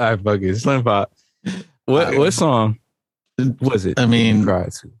 I fucking Slim Pop. What song was it? I mean,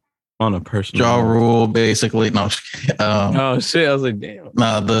 cried to on a personal. Ja Rule, basically. No, oh shit! I was like, damn.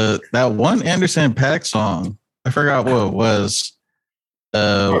 No, that one Anderson .Paak song. I forgot what it was.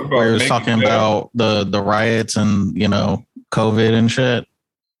 Where he was talking about the riots and COVID and shit.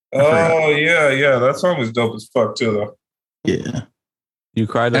 Oh yeah, that song was dope as fuck too, though. Yeah, you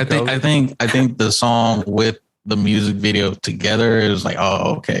cried. I think the song with the music video together is like,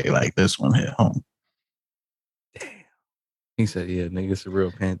 oh, okay, like this one hit home. Damn. He said, "Yeah, niggas a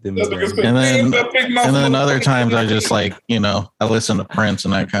real pandemic." And then other times I just like I listen to Prince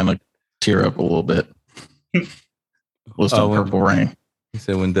and I kind of tear up a little bit. Listen to Purple Rain. He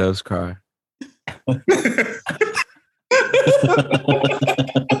said, "When doves cry."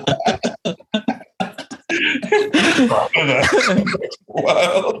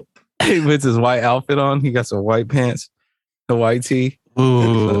 Wow. He puts his white outfit on. He got some white pants, a white tee.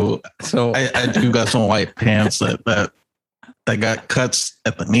 Ooh, so I do got some white pants that got cuts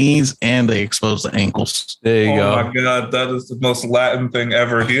at the knees and they expose the ankles. There you go. Oh my god, that is the most Latin thing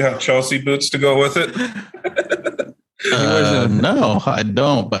ever. Do you have Chelsea boots to go with it? No, I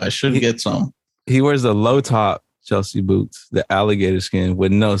don't, but I should get some. He wears the low top Chelsea boots, the alligator skin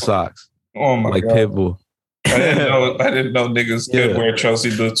with no socks. Oh my god, like Pitbull. I didn't know niggas could wear Chelsea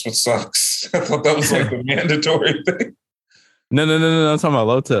boots with socks. I thought that was like a mandatory thing. No. I'm talking about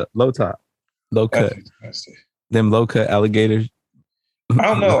low cut. Them low cut alligators. I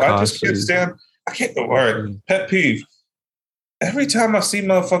don't know. I just can't stand. I can't. All right, pet peeve. Every time I see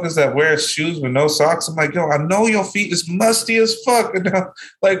motherfuckers that wear shoes with no socks, I'm like, yo, I know your feet is musty as fuck. And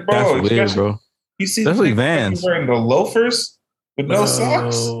like, bro, that's weird, bro. You see, especially Vans wearing the loafers with no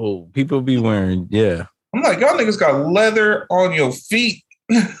socks. Oh, people be wearing, yeah. I'm like, y'all niggas got leather on your feet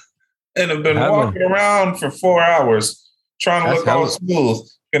and have been walking around for 4 hours trying to look all smooth.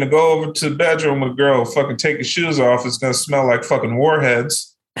 Gonna go over to the bedroom with a girl, fucking take your shoes off. It's gonna smell like fucking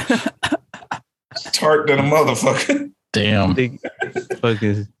warheads. Tart than a motherfucker. Damn. I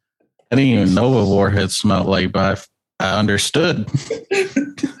didn't even know what warheads smelled like, but I understood.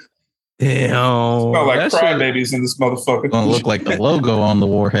 Damn. Smell like crybabies in this motherfucker. Gonna look like the logo on the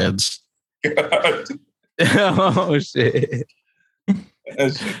warheads. God. Oh shit.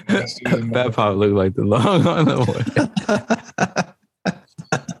 That probably looked like the logo on the warhead.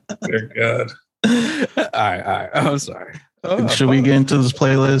 Dear God. All right. I'm sorry. Should we get into this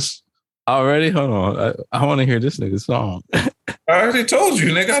playlist? Already? Hold on. I want to hear this nigga's song. I already told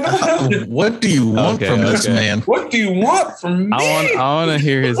you, nigga. What do you want from this man? What do you want from me? I want to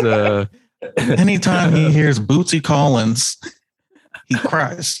hear his anytime he hears Bootsy Collins, he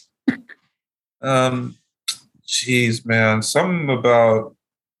cries. Jeez, man. Something about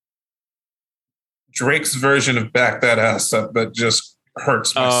Drake's version of Back That Ass Up that just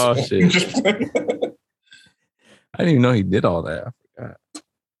hurts my soul. Shit. I didn't even know he did all that. I forgot.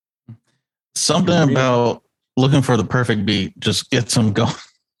 Something about looking for the perfect beat just gets him going.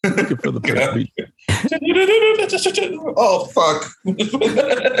 Looking for the perfect beat. Oh, fuck.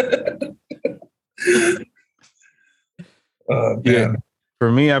 Yeah.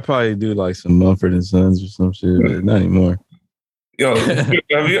 For me, I probably do like some Mumford & Sons or some shit, but not anymore. Yo, have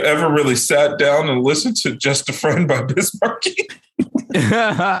you ever really sat down and listened to Just a Friend by Bismarcky?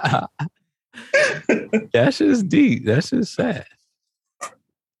 That shit's deep. That shit's sad.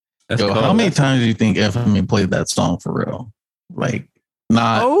 Yo, how many times do you think Infamy played that song for real? Like,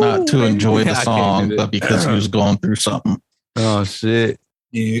 not to enjoy the song, but because he was going through something. Oh shit!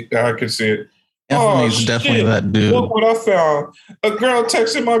 Yeah, I can see it. Infamy's definitely that dude. Look what I found. A girl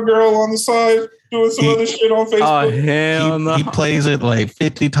texting my girl on the side, doing some other shit on Facebook. Oh, hell no. He plays it like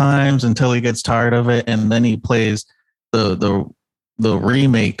 50 times until he gets tired of it, and then he plays the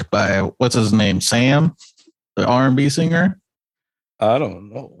remake by, what's his name, Sam, the R&B singer? I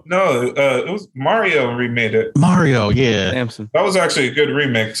don't know. No, it was Mario remade it. Mario, yeah. Samson. That was actually a good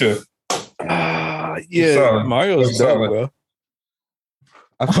remake, too. Yeah, solid. Mario's dope, bro.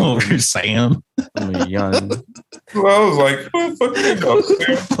 Over Sam. I'm a young. Well, I was like, who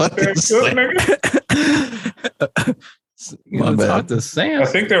the fuck Talk to Sam. I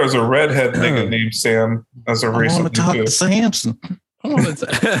think there was a redhead nigga named Sam as a recent. I want to talk to Samson.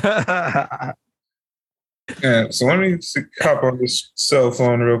 Yeah, so let me hop on this cell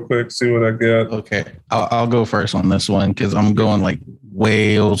phone real quick, see what I got. Okay, I'll go first on this one because I'm going like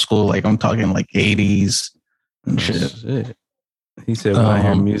way old school. Like I'm talking like 80s and shit. He said, when I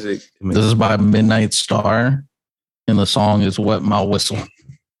hear music. This is by Midnight Star, and the song is Wet My Whistle.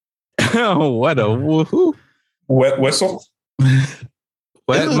 Oh, what a woohoo. Wet Whistle?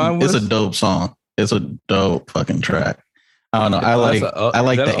 Wet My Whistle? It's a dope song. It's a dope fucking track. I don't know. I like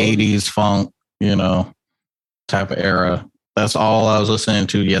the '80s funk, type of era. That's all I was listening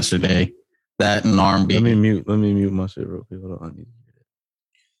to yesterday. That and R&B. Let me mute my shit real quick. Hold on.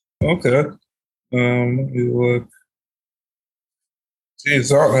 Okay. Let me look.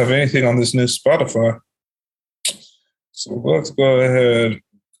 Geez, I don't have anything on this new Spotify. So let's go ahead.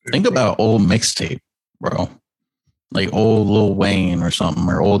 Think about old mixtape, bro. Like old Lil Wayne or something,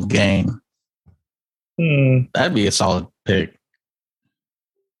 or old Gang. That'd be a solid pick.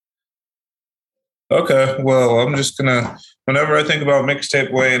 Okay, well, I'm just gonna. Whenever I think about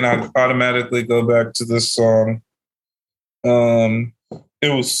mixtape Wayne, I automatically go back to this song. It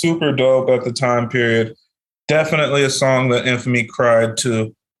was super dope at the time period. Definitely a song that Infamy cried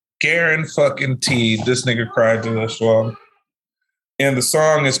to. Garen fucking T. This nigga cried to this song. And the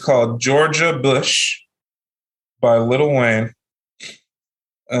song is called Georgia Bush by Lil Wayne.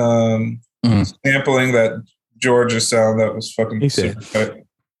 Sampling that Georgia sound that was fucking super tight.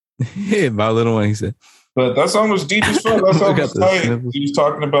 Yeah, by Lil Wayne, he said. But that song was deep as fuck. That song was tight. He was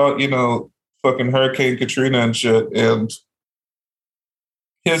talking about, fucking Hurricane Katrina and shit. And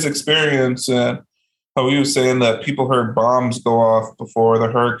his experience and how he was saying that people heard bombs go off before the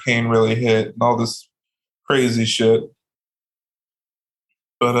hurricane really hit and all this crazy shit.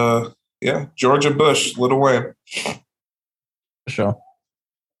 But yeah, Georgia Bush, Lil Wayne. Sure.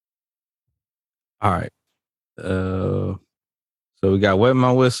 All right. So we got Wet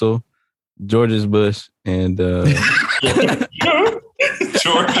My Whistle, George's Bush, and George's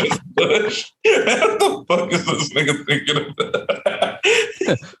Bush. What the fuck is this nigga thinking about?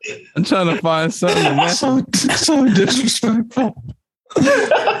 I'm trying to find something. So disrespectful.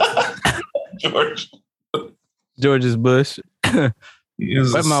 George's Bush. Wet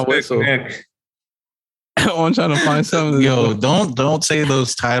My Whistle. I'm trying to find something. Yo, don't say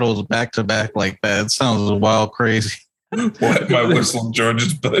those titles back to back like that. It sounds wild crazy. Wet My Whistle,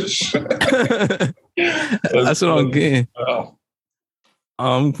 George's Bush. That's what I'm getting. Oh.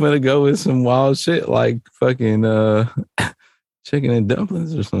 I'm gonna go with some wild shit like fucking chicken and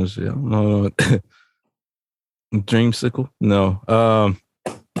dumplings or some shit. I don't know. Dreamsicle? No.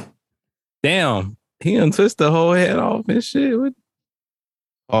 Damn. He done twist the whole head off and shit. What?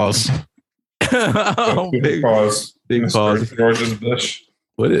 Pause. Big pause. Big pause. George's Bush.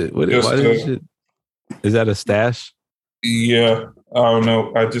 What is shit? Is that a stash? Yeah. I don't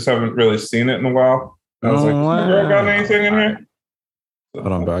know. I just haven't really seen it in a while. I was like, wow. Got anything in here? Hold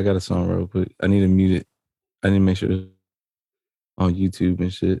on, bro. I got a song real quick. I need to mute it. I need to make sure it's on YouTube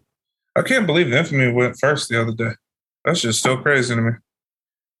and shit. I can't believe Infamy went first the other day. That's just so crazy to me.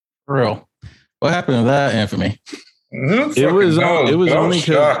 For real. What happened to that Infamy? It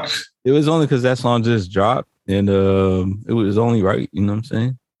was only because that song just dropped, and it was only right. You know what I'm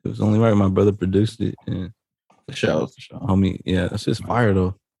saying? It was only right. My brother produced it, and for sure. Homie, yeah, that's just fire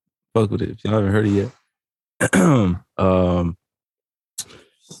though. Fuck with it if y'all haven't heard it yet.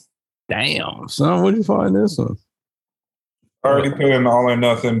 Damn, son, where'd you find this one? I already put in All or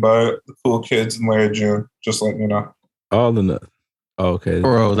Nothing by the Cool Kids and Larry June. Just let me know. All or Nothing. Oh, okay,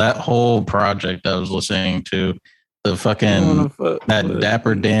 bro. That whole project I was listening to. The fucking that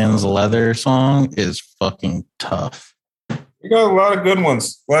Dapper Dan's Leather song is fucking tough. We got a lot of good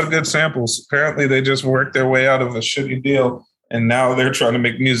ones, a lot of good samples. Apparently, they just worked their way out of a shitty deal, and now they're trying to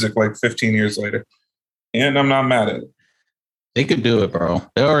make music like 15 years later. And I'm not mad at it. They could do it, bro.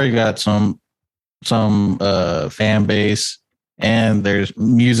 They already got some fan base, and their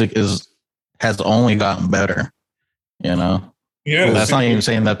music has only gotten better. Yeah, that's not even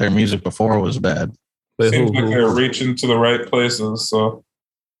saying that their music before was bad. Seems like they're reaching to the right places. So,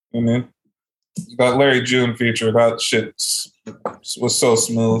 that Larry June feature, that shit was so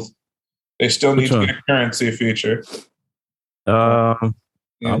smooth. They still need to get a Currency feature. I'm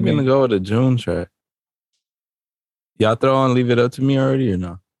gonna go with a June track. Y'all throw on Leave It Up to Me already or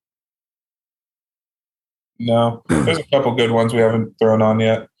no? No, there's a couple good ones we haven't thrown on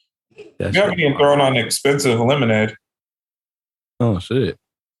yet. We haven't even thrown on Expensive Lemonade. Oh shit.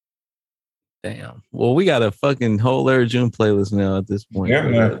 Damn. Well, we got a fucking whole Larry June playlist now at this point. Yeah,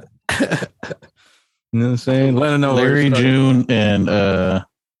 man. You know what I'm saying? Let them know. Larry June and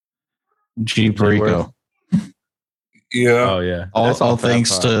G Perico. Yeah. Oh yeah. All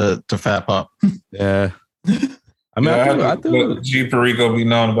thanks to Fat Pop. Yeah. I mean, I do. G Perico be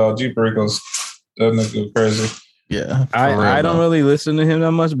known about. G Perico's doesn't go crazy. Yeah. I don't really listen to him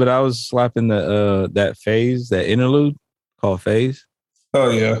that much, but I was slapping that phase, that interlude called Phase.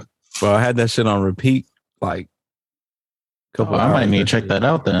 Oh yeah. Well, I had that shit on repeat like a couple hours. I might need to check that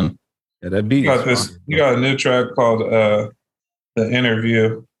out then. Yeah, that beat. You got a new track called The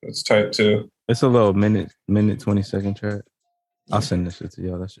Interview. That's tight too. It's a little minute 20-second track. I'll send this shit to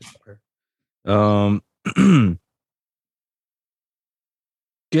y'all. That shit's fire.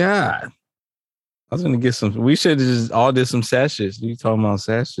 God. I was gonna get some. We should have just all did some sad shit. You talking about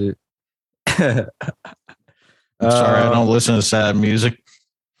sad shit? I'm sorry, I don't listen to sad music.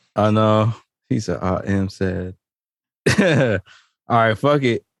 I know. He said, "I am sad." All right, fuck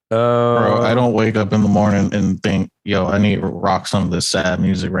it. Bro, I don't wake up in the morning and think, "Yo, I need to rock some of this sad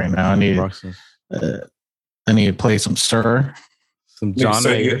music right now. I need to play some Sir, some John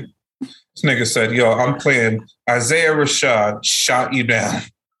Mayer." This nigga said, "Yo, I'm playing Isaiah Rashad, Shot You Down."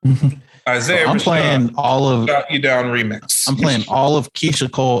 Isaiah I'm Rashad, playing all of Shot You Down remix. I'm playing all of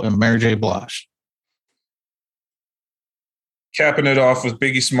Keisha Cole and Mary J. Blige. Capping it off with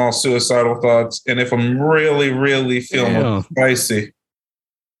Biggie Small, Suicidal Thoughts. And if I'm really, really feeling spicy,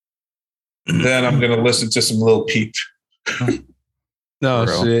 then I'm going to listen to some Lil Peep. No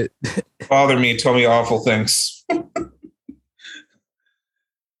Bro. shit. Bother me, tell me awful things.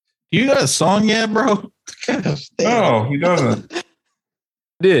 You got a song yet, bro? Gosh, damn. No, he doesn't. I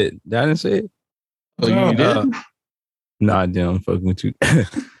didn't say it. Oh, you did? Nah, damn, I'm fucking with you.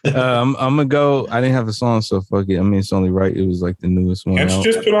 I'm gonna go. I didn't have a song, so fuck it. I mean, it's only right. It was like the newest one. Can't you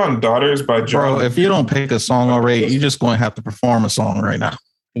just put on Daughters by John? Bro, if you don't pick a song already, you're just going to have to perform a song right now.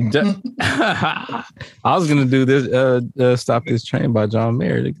 I was gonna do this. Stop This Train by John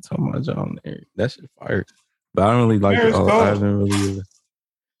Mayer. They can talk about John Mayer. That shit fire. But I don't really like it. I haven't really.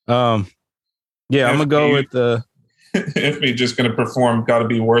 Yeah, I'm gonna go with the. If me just gonna perform, gotta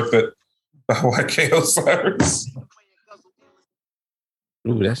be worth it. By YK Osiris.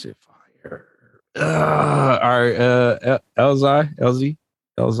 Ooh, that shit fire. All right,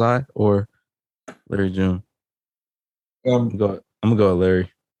 LZ, or Larry June. I'm gonna go with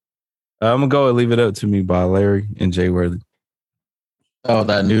Larry. I'm gonna go and Leave It Up to Me by Larry and Jay Worthy. Oh,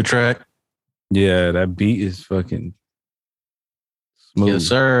 that new track? Yeah, that beat is fucking smooth. Yes,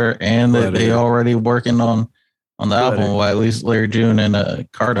 sir. And they already working on the album, well, at least Larry June and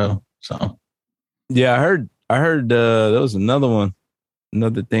Cardo. So yeah, I heard there was little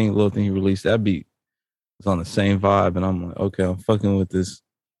thing he released. That beat was on the same vibe, and I'm like, okay, I'm fucking with this.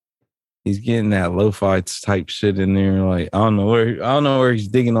 He's getting that lo-fi type shit in there. Like I don't know where he's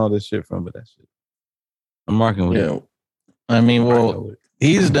digging all this shit from, but that shit, I'm rocking with it. I mean, well,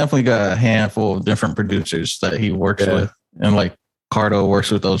 he's definitely got a handful of different producers that he works with, and like Cardo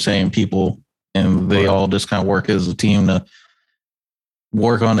works with those same people, and they all just kind of work as a team to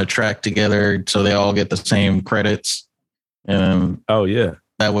work on a track together, so they all get the same credits. And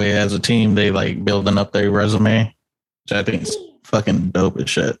that way, as a team, they like building up their resume, which I think is fucking dope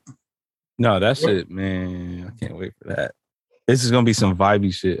as shit. No, that shit, man, I can't wait for that. This is gonna be some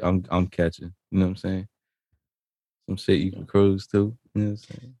vibey shit. I'm catching. You know what I'm saying? Some shit you can cruise to. You know what I'm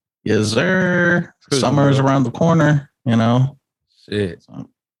saying? Yes, sir. Summer is around the corner. You know, shit. So I'm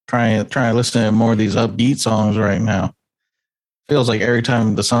trying to listen to more of these upbeat songs right now. Feels like every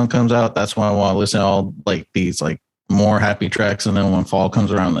time the sun comes out, that's when I want to listen to all like these like more happy tracks, and then when fall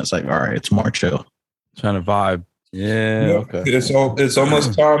comes around, it's like, all right, it's more chill. Trying to vibe. Yeah. Okay. It's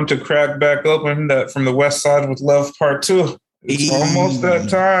almost time to crack back open that From the West Side with Love Part 2. It's almost that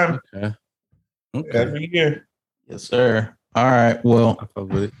time. Okay. Every year. Yes, sir. All right. Well, I fuck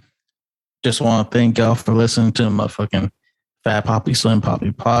with it. Just want to thank y'all for listening to my fucking Fat Poppy Slim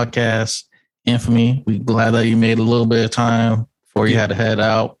Poppy podcast. Infamy. We glad that you made a little bit of time before you had to head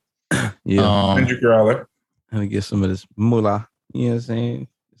out. Yeah. And your growler. Let me get some of this moolah. You know what I'm saying?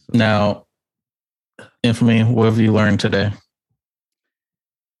 Now, Infamy, what have you learned today?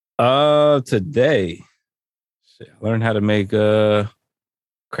 Today, shit, I learned how to make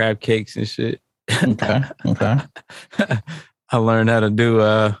crab cakes and shit. Okay. I learned how to do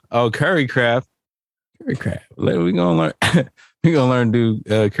curry crab. We gonna learn to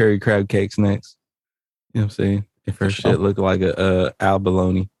do curry crab cakes next. You know what I'm saying? If her shit look like a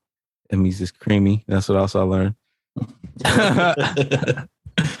abalone, it means it's creamy. That's what else I learned.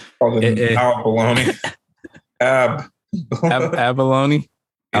 Called it abalone. Abalone.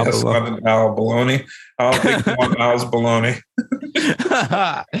 Yes, not an abalone. I don't think one owl's baloney.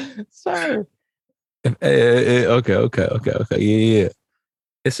 Sir. Okay. Yeah.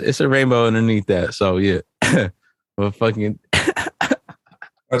 It's a rainbow underneath that. So yeah. But fucking that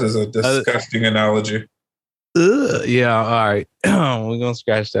is a disgusting analogy. Yeah, all right. We're gonna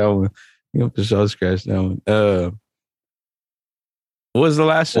scratch that one. We're gonna for sure scratch that one. What was the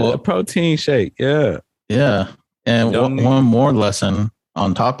last shit? A protein shake. Yeah. And one more lesson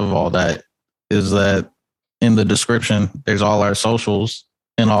on top of all that is that in the description, there's all our socials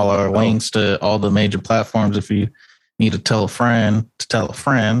and all our links to all the major platforms. If you need to tell a friend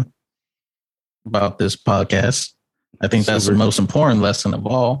about this podcast, I think that's the most important lesson of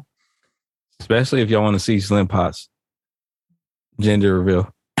all. Especially if y'all want to see Slim Pot's gender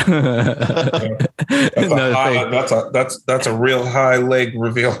reveal. That's a real high leg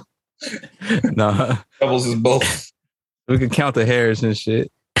reveal. No, Doubles is both. we can count the hairs and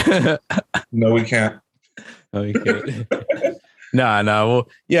shit. No, we can't. No, we can't. Nah. Well,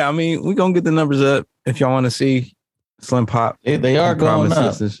 yeah. I mean, we gonna get the numbers up if y'all want to see Slim Pop. They are going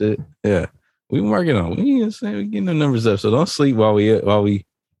up and shit. Yeah, we working on. We getting the numbers up. So don't sleep while we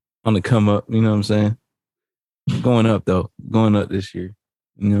on the come up. You know what I'm saying? Going up though. Going up this year.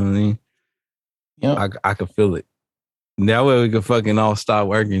 You know what I mean? Yeah, I can feel it. That way we can fucking all stop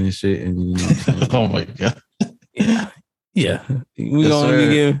working and shit. And you know what I'm saying? oh my god. Yeah. We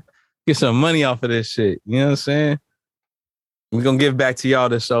gonna get some money off of this shit. You know what I'm saying? We're gonna give back to y'all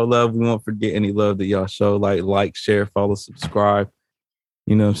to show love. We won't forget any love that y'all show. Like, share, follow, subscribe.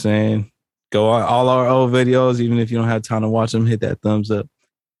 You know what I'm saying? Go on all our old videos, even if you don't have time to watch them, hit that thumbs up.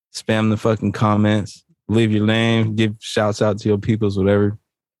 Spam the fucking comments. Leave your name. Give shouts out to your peoples, whatever.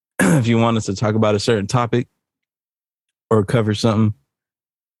 If you want us to talk about a certain topic or cover something,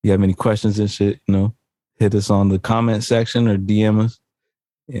 you have any questions and shit, you know, hit us on the comment section or DM us.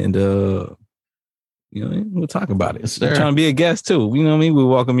 And you know, we'll talk about it. We're trying to be a guest too. You know what I mean? We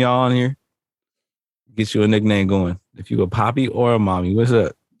welcome y'all on here. Get you a nickname going. If you a poppy or a mommy, what's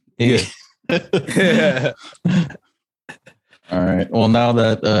up? Yeah. All right. Well, now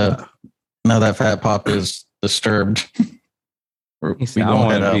that Fat Pop is disturbed, I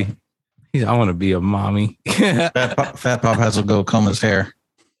want to be a mommy. Fat Pop has to go comb his hair.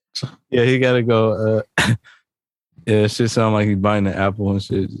 So. Yeah, he got to go. Yeah, it shit sound like he's biting the apple and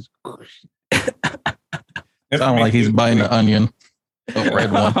shit. Sound like he's biting the onion. The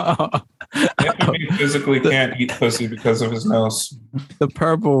red one. He physically can't eat pussy because of his nose. The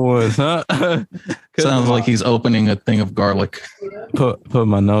purple ones, huh? Sounds like he's opening a thing of garlic. Put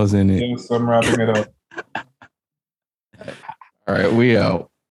my nose in it. So I'm wrapping it up. All right, we out.